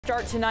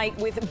start tonight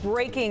with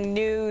breaking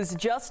news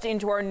just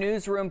into our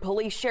newsroom.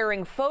 Police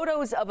sharing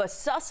photos of a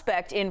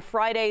suspect in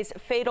Friday's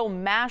fatal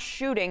mass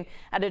shooting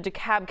at a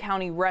DeKalb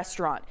County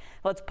restaurant.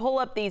 Let's pull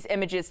up these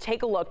images.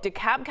 Take a look.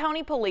 DeKalb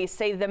County Police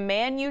say the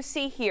man you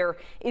see here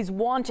is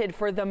wanted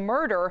for the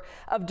murder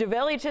of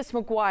Daletevios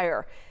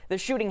McGuire. The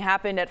shooting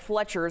happened at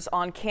Fletcher's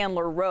on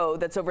Candler Road.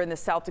 That's over in the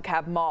South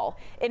DeKalb Mall.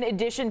 In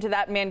addition to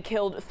that man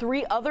killed,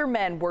 3 other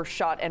men were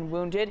shot and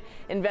wounded.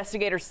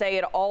 Investigators say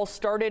it all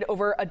started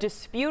over a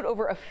dispute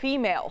over a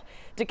female.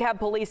 DeKalb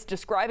Police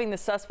describing the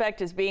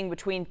suspect as being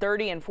between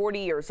 30 and 40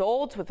 years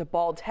old with a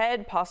bald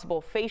head,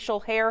 possible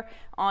facial hair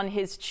on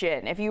his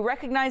chin. If you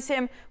recognize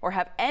him or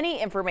have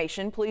any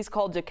information, please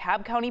call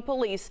DeKalb County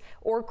Police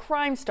or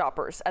Crime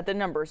Stoppers at the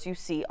numbers you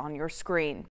see on your screen.